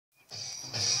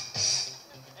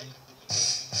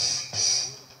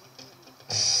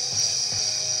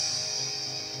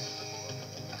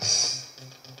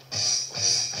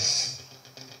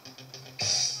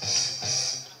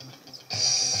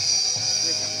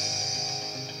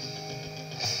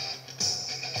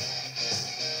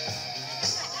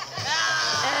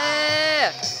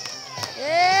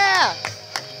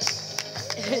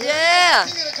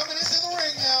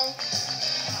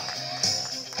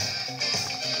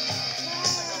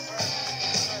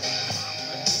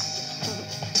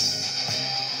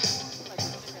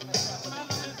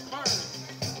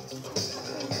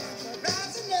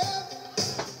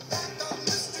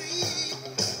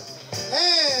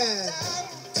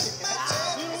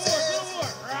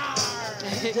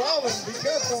He's growling. Be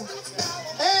careful.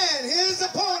 And his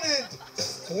opponent,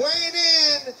 weighing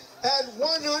in at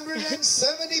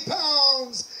 170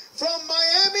 pounds from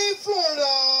Miami,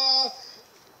 Florida.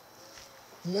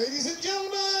 Ladies and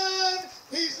gentlemen,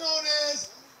 he's known as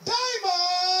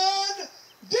Diamond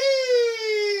D.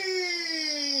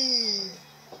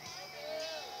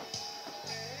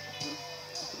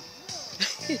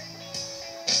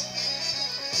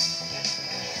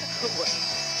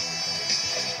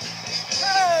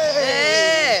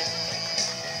 Hey!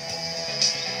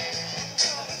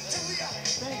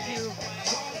 Thank you.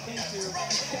 Thank you.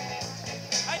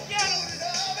 I got him.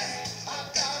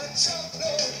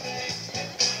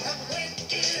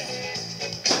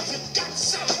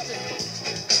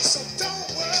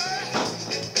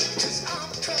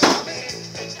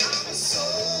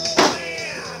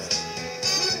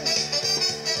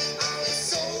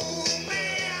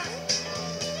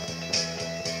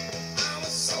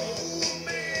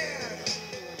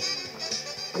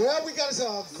 Well, we got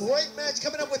a great match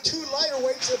coming up with 2 lighter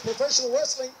weights of professional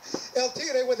wrestling. El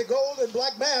Tigre with the gold and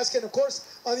black mask, and of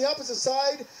course, on the opposite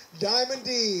side, Diamond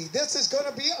D. This is going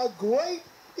to be a great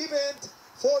event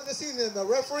for this evening. The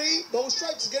referee, those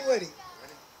stripes, get ready.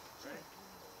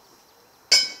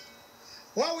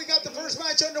 Well, we got the first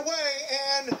match underway,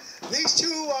 and these 2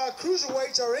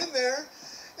 cruiserweights are in there.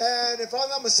 And if I'm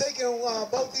not mistaken,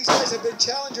 both these guys have been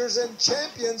challengers and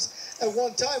champions at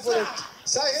one time for the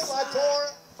side headlock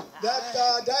for that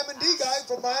Diamond D guy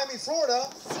from Miami, Florida.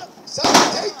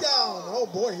 Side takedown. Oh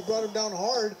boy, he brought him down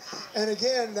hard. And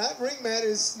again, that ring mat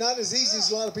is not as easy as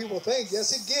a lot of people think.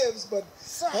 Yes, it gives, but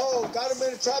oh, got him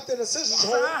trapped in a scissors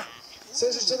hold.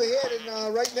 Scissors to the head,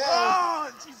 and right now,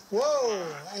 whoa,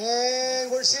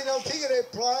 and we're seeing El Tigre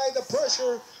apply the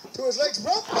pressure to his legs.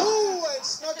 Oh, and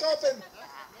snuck up and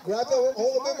grabbed a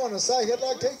hold of him on a side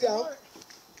headlock takedown.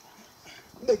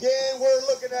 Again, we're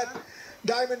looking at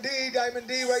Diamond D. Diamond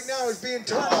D right now is being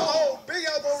turned. Oh, big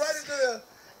elbow right into the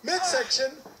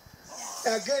midsection.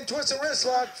 Again, twist the wrist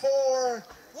lock for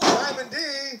Diamond D.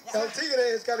 El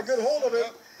Tigre has got a good hold of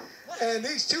him. And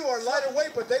these 2 are lighter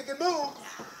weight, but they can move.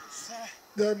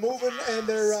 They're moving, and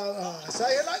they're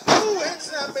side headlock. Oh, head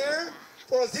snap there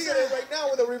for El Tigre right now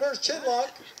with a reverse chin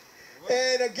lock.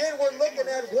 And again, we're looking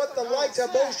at what the lights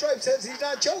at both stripes says. He's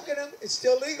not choking him. It's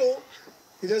still legal.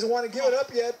 He doesn't want to give it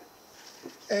up yet.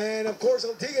 And of course,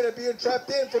 El Tigre being trapped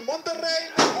in from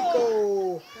Monterrey,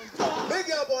 Mexico. Big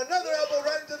elbow, another elbow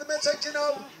right into the midsection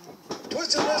of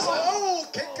twisted wrist. Oh,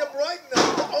 kicked him right in the,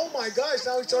 oh my gosh,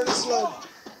 now he's starting to slug.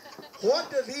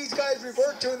 What do these guys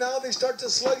revert to now? They start to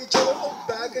slug each other. Oh,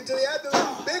 back into the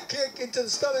abdomen. Big kick into the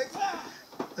stomach.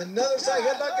 Another side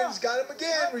headlock, and he's got him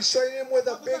again, restraining him with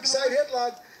a big side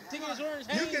headlock.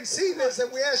 You can see this,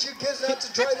 and we ask you kids not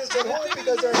to try this at home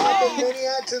because there have been many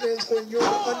accidents when you're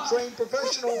an untrained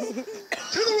professional. To the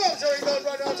ropes, there he goes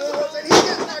right down to the ropes, and he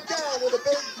gets knocked down with a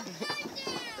big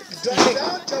jump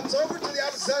down, jumps over to the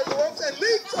opposite side of the ropes, and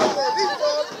leaps over,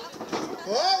 leapfrog.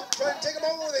 Oh, trying to take him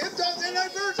over with a hip toss in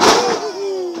that version.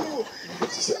 Ooh.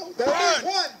 So there it is,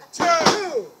 1,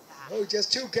 2. Oh,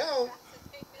 just 2 count.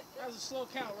 That was a slow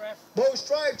count, ref. Both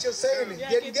stripes just saying,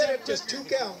 didn't get it, just 2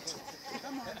 counts.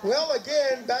 Well,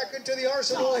 again, back into the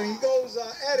arsenal, and he goes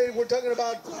at it. We're talking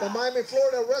about the Miami,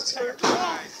 Florida wrestler.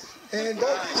 And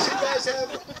both these 2 guys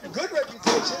have good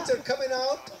reputations. They're coming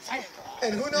out,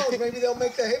 and who knows, maybe they'll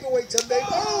make the heavyweight someday.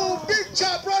 Oh, big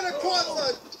chop right across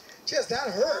the chest. That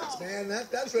hurts, man.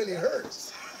 That really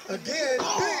hurts. Again,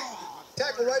 big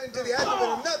tackle right into the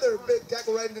abdomen. Another big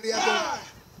tackle right into the abdomen.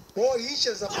 Boy, he's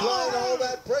just applying all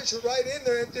that pressure right in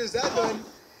there into his abdomen.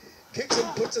 Kicks him,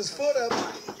 puts his foot up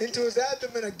into his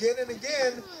abdomen again and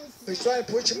again. He's trying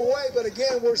to push him away, but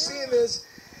again, we're seeing this.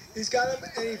 He's got him,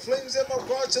 and he flings him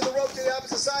across to the rope to the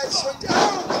opposite side. Swing,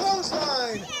 oh,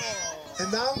 clothesline!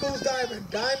 And down goes Diamond.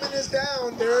 Diamond is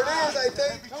down. There it is, I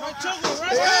think.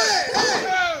 Hey!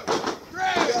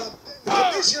 The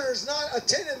commissioner's not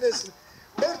attending this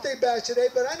birthday bash today,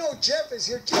 but I know Jeff is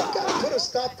here. Jeff got to put a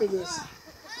stop to this.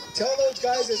 Tell those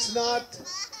guys it's not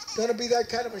going to be that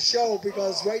kind of a show,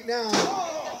 because right now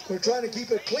we're trying to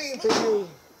keep it clean for you.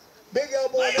 Big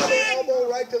elbow, another elbow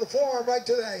right to the forearm, right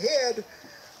to the head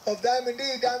of Diamond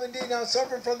D. Diamond D now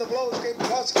suffering from the blows. Came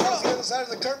across the other side of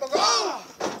the turnbuckle. Oh!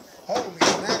 Holy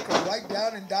mackerel, right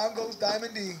down, and down goes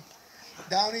Diamond D.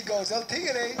 Down he goes. El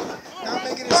Tigre now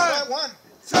making his squat. 1,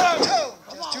 2,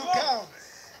 just 2 count.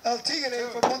 El Tigre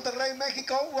from Monterrey,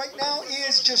 Mexico, right now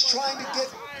is just trying to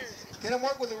get him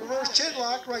work with a reverse chin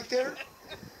lock right there.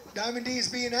 Diamond D is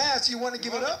being asked, do you want to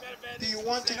give it up? Do you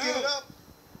want to give it up?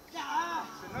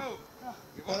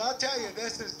 Well, I'll tell you,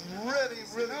 this is really,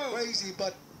 really crazy,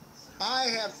 but I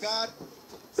have got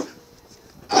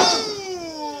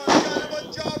Oh, I got him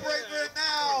a jawbreaker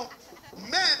now.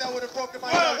 Man, that would have broken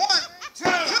my jaw. 1, 2.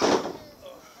 That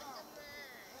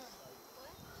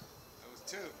was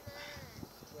 2.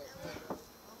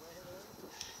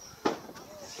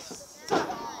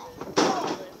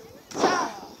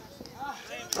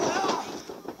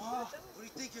 What do you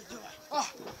think you're doing?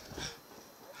 Off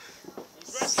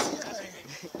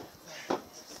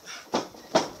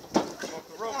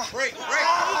the rope. Break, break.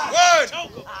 1,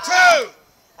 2,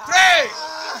 3,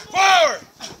 4.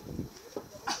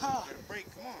 Gotta break,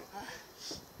 come on.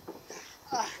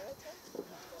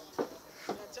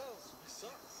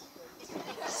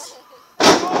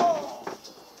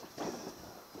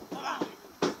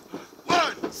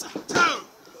 One, 2.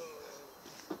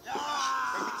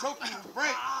 Baby, choke you.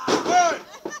 Break. 1,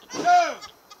 2,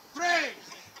 3.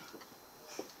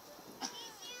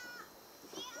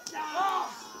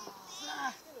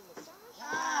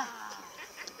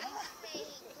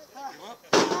 Give up.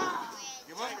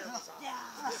 Give up.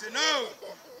 I said no.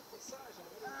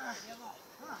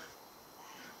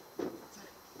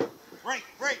 Break,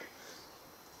 break.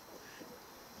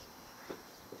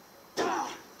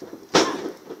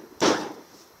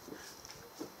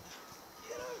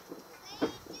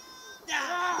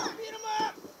 Beat him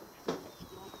up!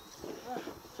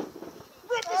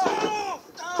 Rip his head off.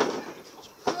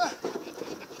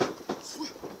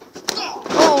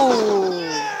 Oh!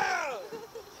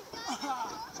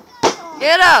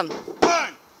 Get him!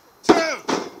 1, 2.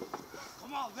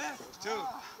 Come on, man. 2.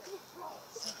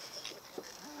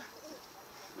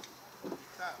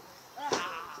 Stop.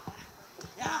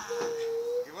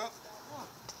 Give up.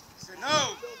 He said no.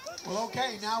 Well,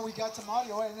 okay, now we got some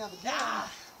audio right now. Again,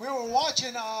 we were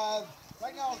watching,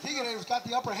 right now Tigre's got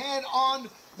the upper hand on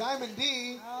Diamond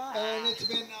D, and it's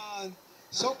been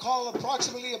so-called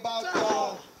approximately about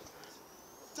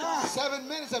 7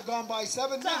 minutes have gone by.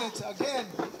 7 minutes. Again,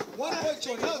 1 punch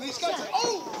or another. These guys are,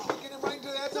 kicking him right into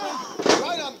the abdomen,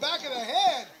 right on back of the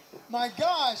head. My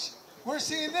gosh, we're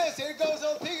seeing this. Here goes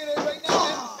El Tigre right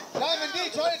now. And Diamond D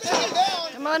trying to take him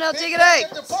down. Come on, El Big Tigre. punch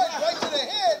after punch right to the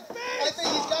head. I think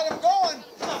he's got him going.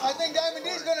 I think Diamond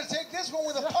D's going to take this one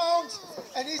with a pounce,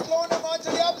 and he's throwing him onto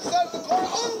the opposite side of the corner.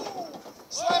 Oh!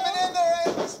 Slamming in there,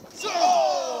 and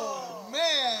oh,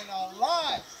 man,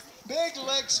 alive. Big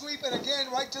leg sweep, and again,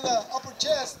 right to the upper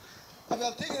chest of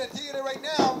El Tigre. Tigre right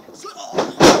now.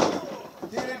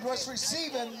 Tigre was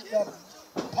receiving the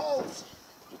pulse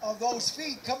of those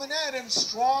feet coming at him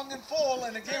strong and full.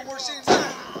 And again, we're seeing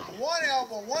one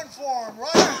elbow, one forearm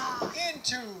right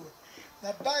into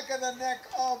the back of the neck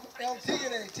of El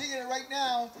Tigre. Tigre right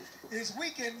now is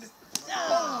weakened.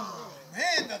 Oh,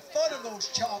 man, the thud of those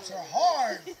chops are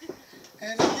hard.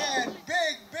 And again,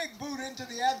 big boot into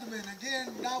the abdomen.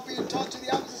 Again, now being tossed to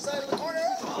the opposite side of the corner,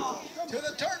 to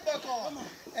the turnbuckle.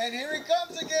 And here he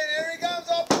comes again. Here he comes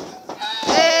up. Oh!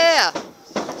 Yeah!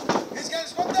 He's getting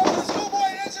swept up with the schoolboy.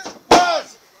 And it's just 1,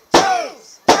 2,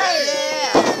 3.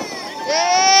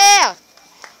 Yeah!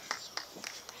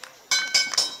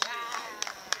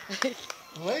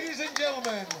 Ladies and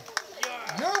gentlemen,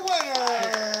 your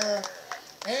winner,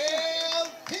 El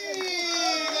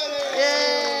Tigre. Yeah!